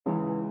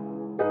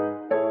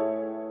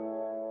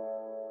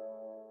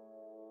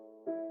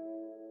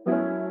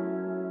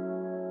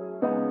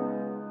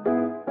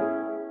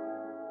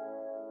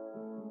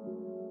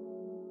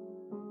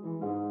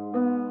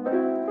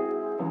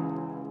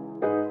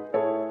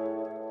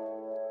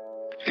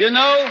You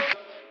know,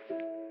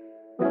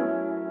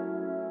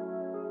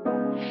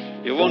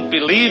 you won't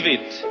believe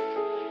it.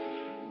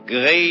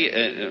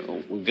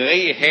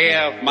 Gray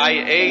hair, my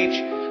age,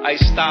 I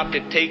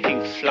started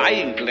taking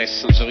flying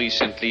lessons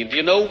recently. Do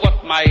you know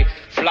what my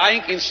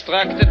flying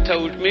instructor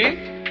told me?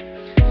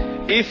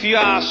 If you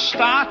are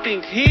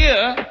starting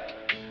here,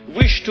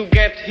 wish to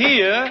get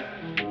here,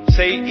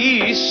 say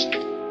east,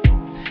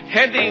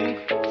 heading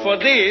for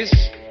this,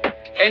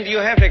 and you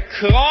have a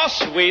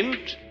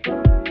crosswind,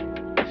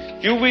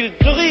 you will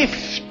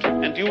drift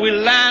and you will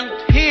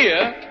land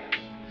here.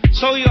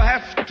 So you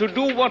have to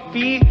do what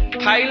we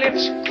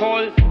pilots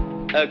call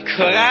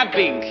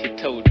crabbing, he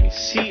told me.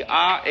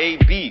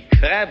 C-R-A-B,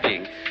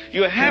 crabbing.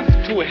 You have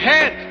to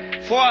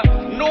head for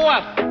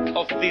north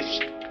of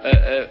this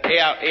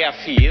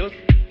airfield,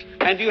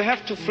 and you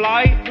have to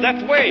fly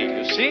that way,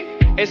 you see,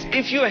 as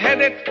if you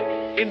headed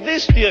in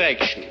this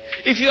direction.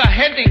 If you are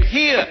heading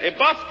here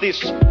above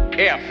this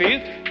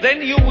airfield,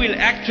 then you will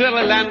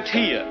actually land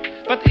here.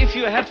 But if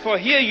you head for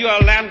here, you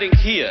are landing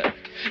here.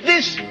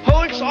 This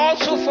holds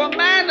also for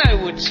man, I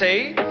would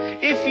say.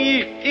 If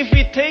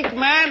we take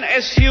man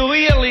as he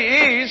really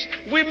is,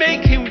 we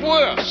make him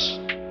worse.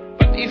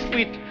 But if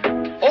we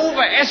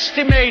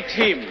overestimate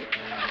him,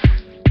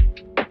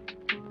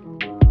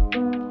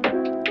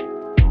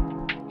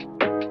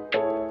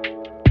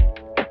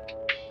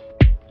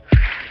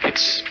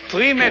 it's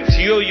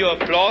premature, your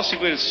applause, you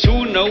will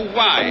soon know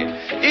why.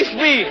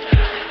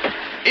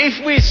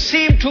 If we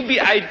seem to be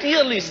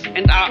idealists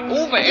and are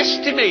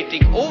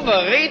overestimating,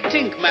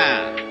 overrating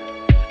man,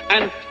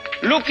 and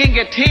looking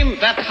at him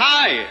that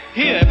high,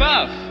 here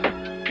above,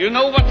 you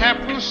know what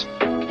happens?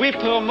 We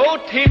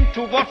promote him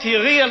to what he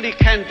really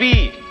can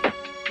be.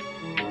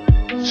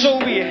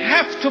 So we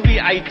have to be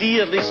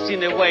idealists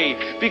in a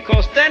way,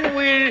 because then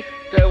we'll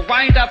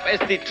wind up as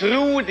the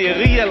true, the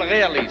real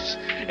realists.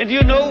 And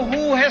you know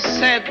who has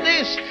said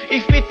this?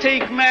 If we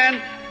take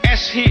man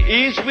as he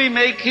is, we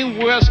make him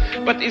worse.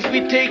 But if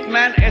we take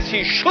man as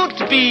he should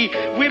be,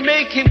 we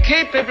make him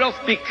capable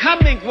of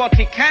becoming what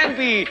he can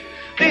be.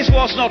 This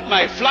was not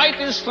my flight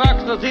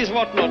instructor, this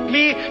was not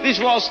me, this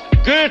was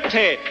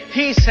Goethe.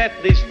 He said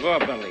this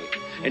verbally.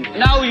 And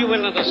now you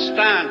will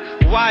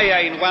understand why I,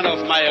 in one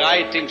of my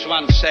writings,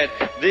 once said,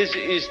 this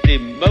is the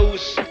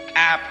most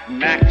apt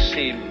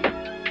maxim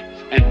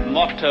and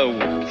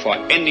motto for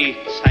any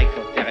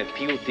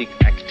psychotherapeutic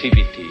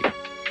activity.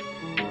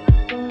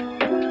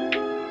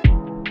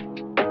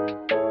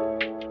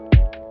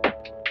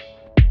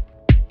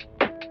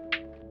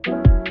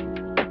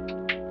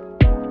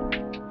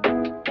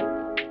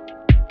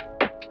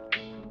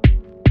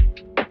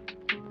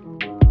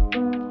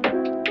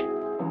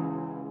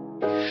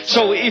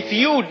 So if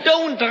you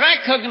don't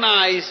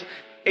recognize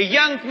a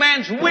young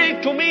man's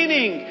will to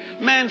meaning,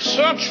 man's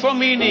search for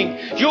meaning,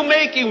 you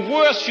make him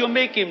worse, you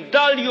make him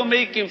dull, you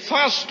make him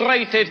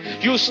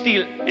frustrated, you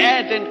still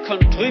add and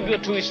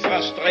contribute to his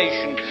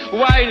frustration.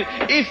 While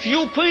if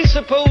you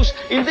presuppose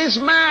in this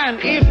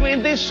man, even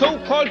in this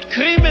so-called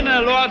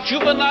criminal or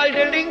juvenile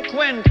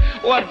delinquent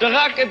or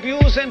drug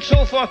abuse and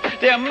so forth,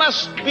 there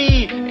must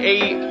be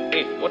a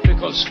what we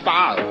call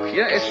spark,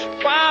 a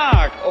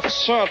spark of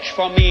search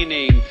for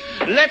meaning.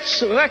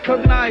 Let's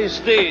recognize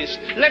this,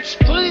 let's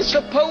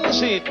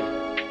presuppose it,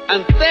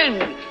 and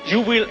then you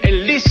will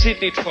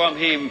elicit it from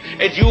him,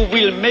 and you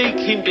will make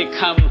him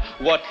become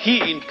what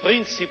he in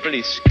principle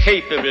is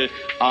capable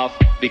of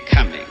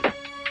becoming.